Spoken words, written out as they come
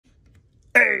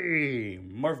Hey,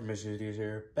 Marvin Mission Studios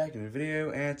here, back in the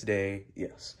video, and today,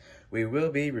 yes, we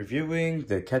will be reviewing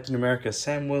the Captain America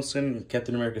Sam Wilson,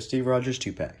 Captain America Steve Rogers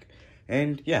 2-pack.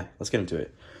 And yeah, let's get into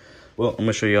it. Well, I'm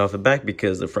gonna show you off the back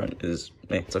because the front is,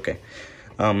 it's okay.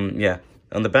 Yeah,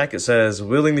 on the back it says,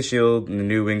 wielding the shield and the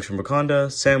new wings from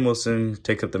Wakanda, Sam Wilson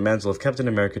takes up the mantle of Captain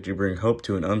America to bring hope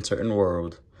to an uncertain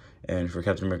world. And for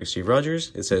Captain America Steve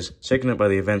Rogers, it says, shaken up by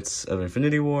the events of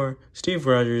Infinity War, Steve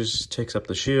Rogers takes up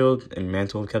the shield and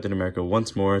mantle of Captain America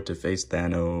once more to face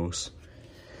Thanos.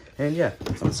 And yeah,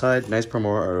 on the side, nice promo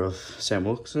art of Sam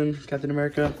Wilson, Captain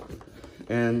America.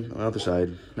 And on the other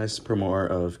side, nice promo art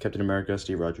of Captain America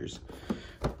Steve Rogers.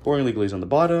 Boring legalese on the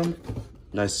bottom,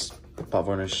 nice pop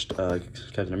varnished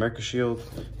Captain America shield,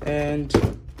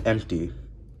 and empty.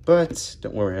 But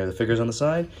don't worry, I have the figures on the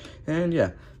side. And yeah,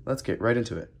 let's get right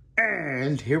into it.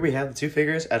 And here we have the two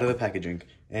figures out of the packaging.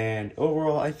 And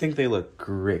overall, I think they look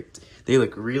great. They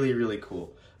look really, really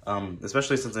cool.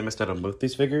 Especially since I missed out on both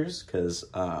these figures, because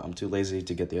I'm too lazy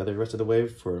to get the other rest of the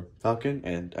wave for Falcon,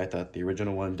 and I thought the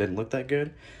original one didn't look that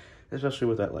good, especially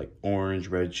with that like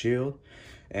orange-red shield.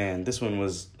 And this one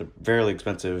was a fairly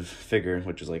expensive figure,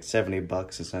 which was like 70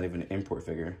 bucks. It's not even an import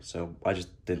figure, so I just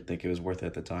didn't think it was worth it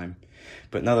at the time.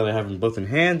 But now that I have them both in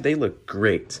hand, they look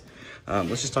great.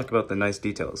 Let's just talk about the nice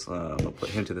details. I'll put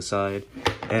him to the side,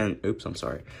 and oops, I'm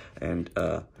sorry. And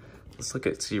let's look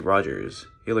at Steve Rogers.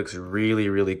 He looks really,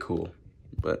 really cool.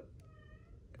 But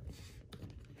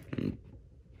he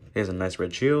has a nice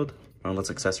red shield. Well,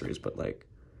 that's accessories, but like,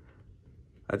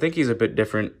 I think he's a bit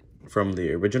different from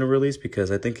the original release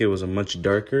because I think it was a much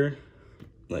darker,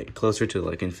 like closer to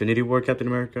like Infinity War Captain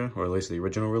America, or at least the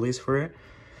original release for it.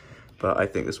 But I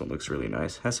think this one looks really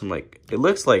nice. Has some like, it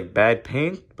looks like bad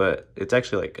paint, but it's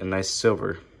actually like a nice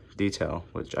silver detail,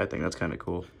 which I think that's kind of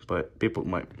cool. But people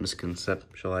might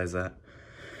misconceptualize that.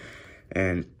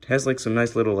 And has like some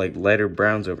nice little like lighter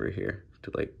browns over here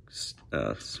to like,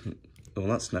 well,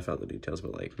 not snuff out the details,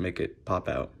 but like make it pop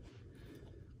out.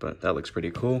 But that looks pretty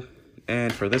cool.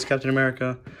 And for this Captain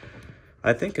America,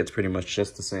 I think it's pretty much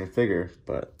just the same figure,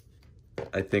 but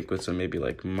I think with some maybe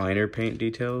like minor paint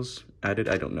details added.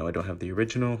 I don't know, I don't have the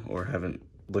original or haven't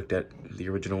looked at the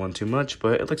original one too much,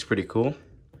 but it looks pretty cool.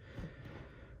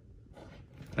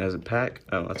 As a pack,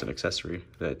 oh, that's an accessory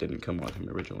that didn't come on him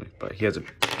originally, but he has a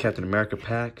Captain America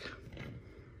pack.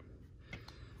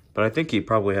 But I think he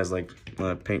probably has like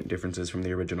paint differences from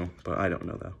the original, but I don't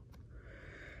know though.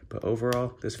 But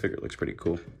overall, this figure looks pretty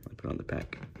cool. I'll put on the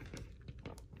pack.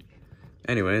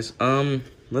 Anyways,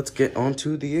 let's get on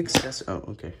to the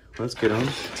let's get on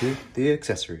to the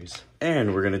accessories.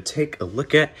 And we're gonna take a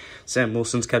look at Sam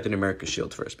Wilson's Captain America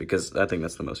shield first, because I think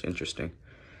that's the most interesting.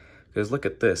 Because look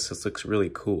at this, this looks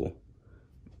really cool.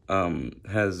 I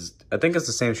think it's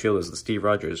the same shield as the Steve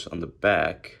Rogers on the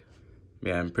back.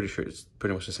 Yeah, I'm pretty sure it's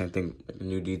pretty much the same thing. Like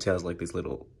new details, like these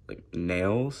little like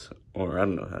nails, or I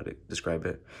don't know how to describe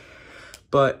it.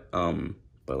 But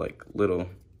like little,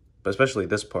 but especially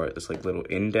this part, this like little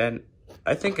indent.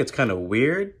 I think it's kind of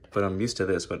weird, but I'm used to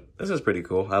this. But this is pretty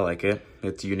cool. I like it.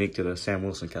 It's unique to the Sam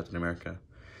Wilson Captain America.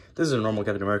 This is a normal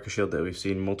Captain America shield that we've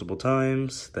seen multiple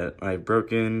times that I've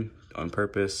broken on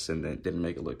purpose and then didn't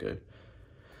make it look good.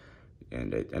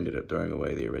 And I ended up throwing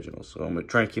away the original. So I'm gonna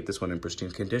try and keep this one in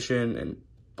pristine condition and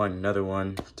find another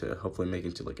one to hopefully make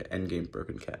into like an endgame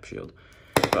broken cap shield.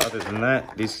 But other than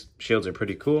that, these shields are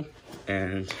pretty cool.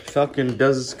 And Falcon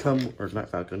does come, or not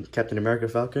Falcon, Captain America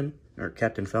Falcon, or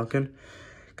Captain Falcon,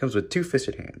 comes with two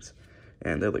fisted hands.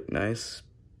 And they look nice.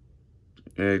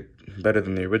 Better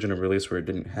than the original release where it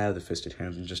didn't have the fisted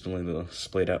hands and just only the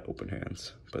splayed out open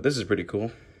hands. But this is pretty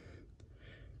cool.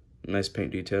 Nice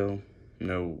paint detail.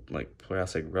 No like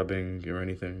plastic rubbing or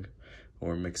anything,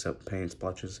 or mix up paint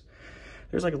splotches.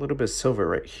 There's like a little bit of silver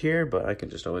right here, but I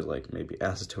can just always like maybe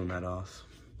acetone that off.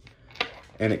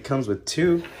 And it comes with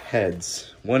two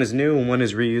heads. One is new and one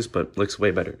is reused, but looks way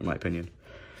better in my opinion.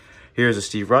 Here's a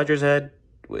Steve Rogers head,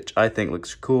 which I think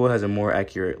looks cool. It has a more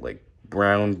accurate like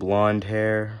brown blonde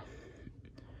hair,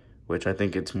 which I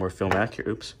think it's more film accurate.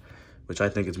 Oops, which I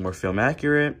think it's more film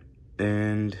accurate,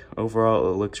 and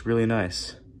overall it looks really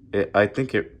nice. I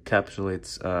think it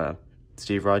encapsulates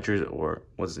Steve Rogers, or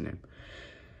what's his name?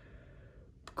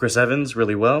 Chris Evans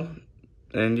really well.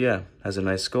 And yeah, has a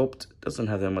nice sculpt. Doesn't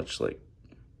have that much like,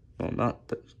 well, not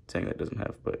that saying that it doesn't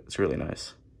have, but it's really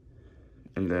nice.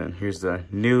 And then here's the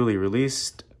newly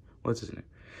released, what's his name?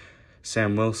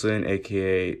 Sam Wilson,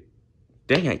 aka,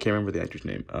 dang, I can't remember the actor's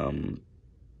name.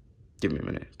 Give me a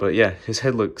minute. But yeah, his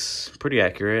head looks pretty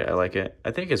accurate. I like it.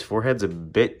 I think his forehead's a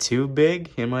bit too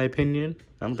big, in my opinion.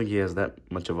 I don't think he has that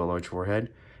much of a large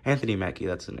forehead. Anthony Mackie,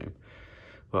 that's the name.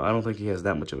 Well, I don't think he has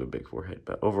that much of a big forehead,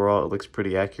 but overall it looks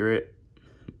pretty accurate,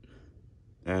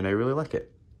 and I really like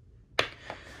it.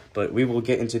 But we will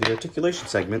get into the articulation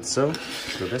segment, so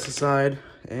throw this aside,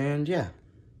 and yeah.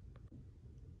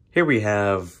 Here we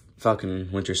have Falcon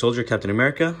Winter Soldier, Captain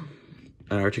America,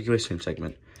 an articulation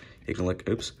segment. You can look,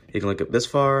 you can look up this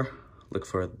far, look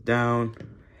further down,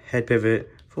 head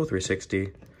pivot, full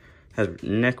 360, has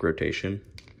neck rotation,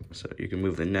 so you can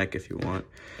move the neck if you want.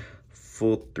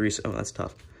 Oh, that's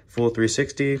tough. Full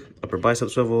 360, upper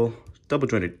bicep swivel, double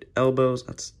jointed elbows,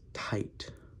 that's tight.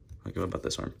 Like, what about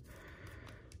this arm?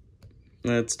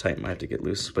 That's tight, might have to get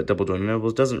loose, but double jointed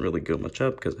elbows doesn't really go much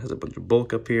up because it has a bunch of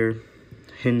bulk up here.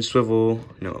 Hinge swivel,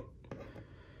 no.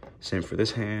 Same for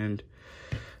this hand.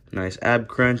 Nice ab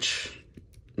crunch,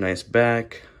 nice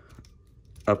back,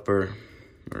 upper,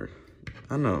 or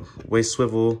I don't know, waist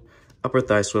swivel, upper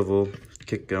thigh swivel,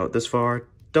 kick out this far,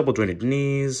 double jointed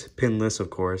knees, pinless of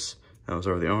course, those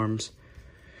are the arms.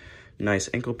 Nice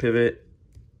ankle pivot,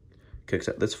 kicks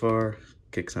out this far,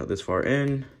 kicks out this far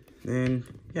in, and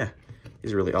yeah,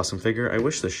 he's a really awesome figure. I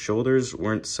wish the shoulders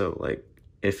weren't so like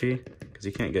iffy, because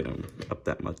you can't get them up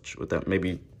that much without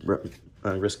maybe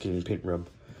risking paint rub.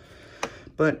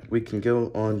 But we can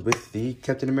go on with the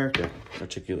Captain America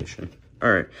articulation.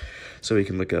 All right, so we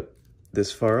can look up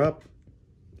this far up,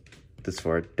 this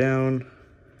far down,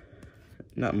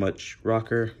 not much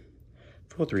rocker,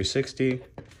 full 360.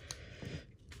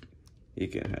 You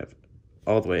can have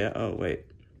all the way out. Oh, wait.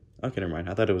 Okay, never mind.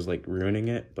 I thought it was like ruining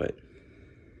it, but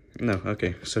no,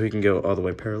 okay. So he can go all the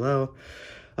way parallel,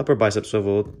 upper bicep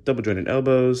swivel, double jointed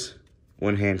elbows.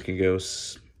 One hand can go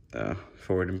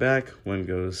forward and back, one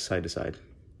goes side to side.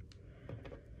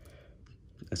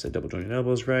 I said double jointed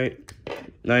elbows, right?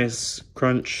 Nice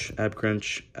crunch,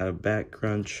 ab back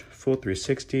crunch, full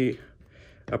 360,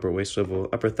 upper waist swivel,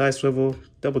 upper thigh swivel,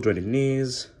 double jointed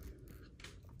knees,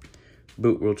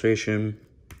 boot rotation,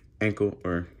 ankle,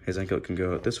 or his ankle can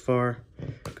go this far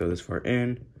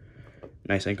in,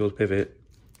 nice ankle pivot,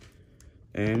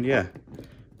 and yeah.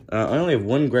 I only have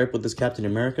one gripe with this Captain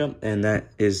America, and that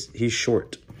is he's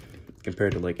short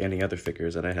compared to like any other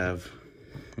figures that I have.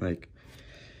 Like,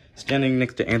 standing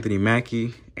next to Anthony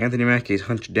Mackie. Anthony Mackie is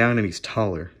hunched down and he's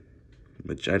taller,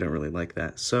 which I don't really like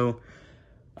that. So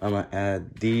I'm gonna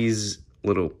add these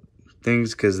little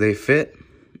things because they fit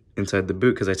inside the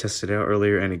boot because I tested it out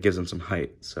earlier and it gives them some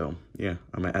height. So yeah,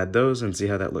 I'm gonna add those and see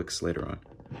how that looks later on.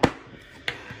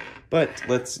 But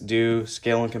let's do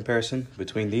scale and comparison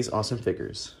between these awesome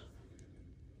figures.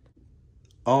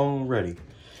 Alrighty.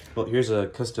 Well, here's a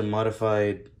custom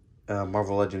modified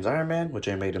Marvel Legends Iron Man, which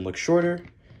I made him look shorter.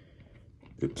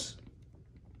 Oops.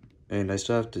 And I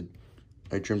still have to,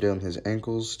 I trimmed down his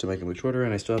ankles to make him look shorter,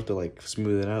 and I still have to like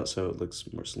smooth it out so it looks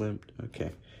more slim.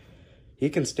 Okay. He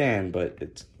can stand, but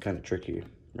it's kind of tricky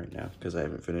right now because I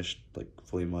haven't finished like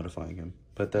fully modifying him.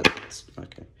 But that's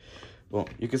okay. Well,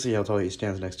 you can see how tall he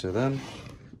stands next to them,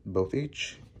 both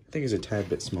each. I think he's a tad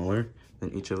bit smaller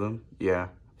than each of them. Yeah,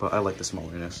 but I like the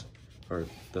smallerness, or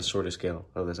the shorter scale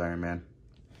of this Iron Man.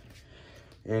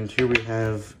 And here we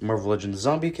have Marvel Legends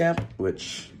Zombie Cap,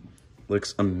 which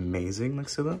looks amazing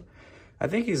next to them. I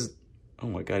think he's, oh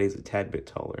my god, he's a tad bit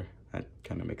taller. That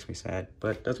kind of makes me sad,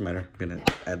 but doesn't matter. I'm gonna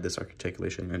add this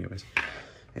articulation anyways.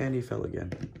 And he fell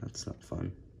again. That's not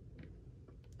fun.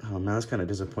 Oh man, that's kind of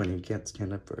disappointing. He can't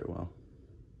stand up very well.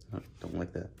 I don't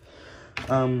like that.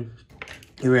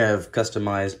 Here we have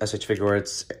customized SH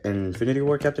Figuarts Infinity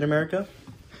War Captain America.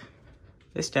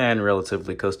 They stand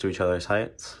relatively close to each other's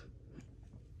heights.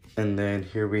 And then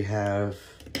here we have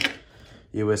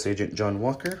US Agent John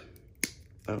Walker.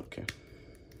 Okay.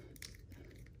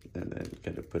 And then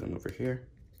kind of put him over here.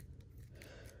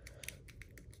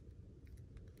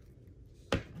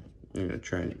 I'm gonna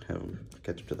try and have him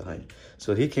catch up to the height.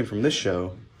 So he came from this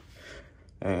show,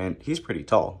 and he's pretty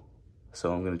tall.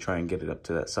 So I'm gonna try and get it up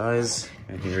to that size.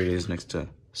 And here he is next to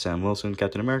Sam Wilson,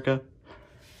 Captain America.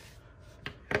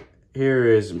 Here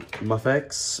is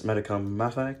Mafex, Medicom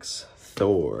Mafex,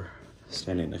 Thor,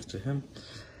 standing next to him.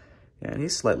 And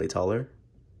he's slightly taller,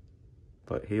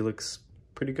 but he looks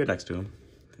pretty good next to him.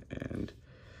 And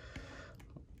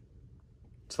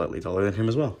slightly taller than him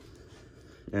as well.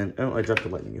 And, oh, I dropped the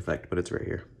lightning effect, but it's right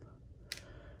here.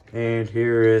 And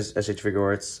here is SH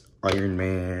Figuarts Iron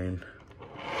Man.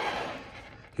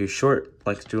 He's short,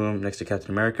 next to him, next to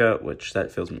Captain America, which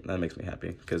that makes me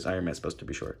happy, because Iron Man's supposed to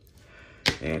be short.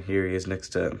 And here he is next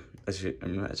to,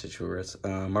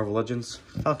 Marvel Legends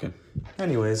Falcon.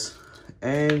 Anyways,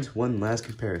 and one last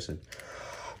comparison.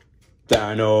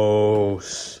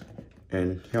 Thanos!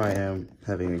 And here I am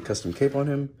having a custom cape on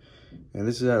him. And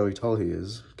this is how tall he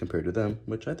is compared to them,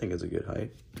 which I think is a good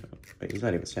height. Wait, he's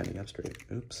not even standing up straight.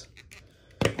 Oops.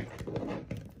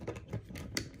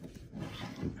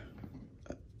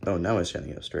 Oh, now he's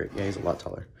standing up straight. Yeah, he's a lot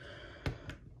taller.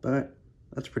 But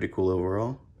that's pretty cool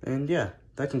overall. And yeah,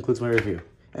 that concludes my review.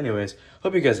 Anyways,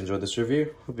 hope you guys enjoyed this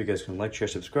review. Hope you guys can like, share,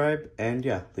 subscribe, and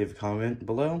yeah, leave a comment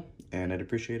below. And I'd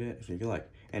appreciate it if you could like.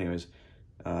 Anyways,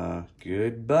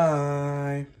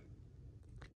 goodbye.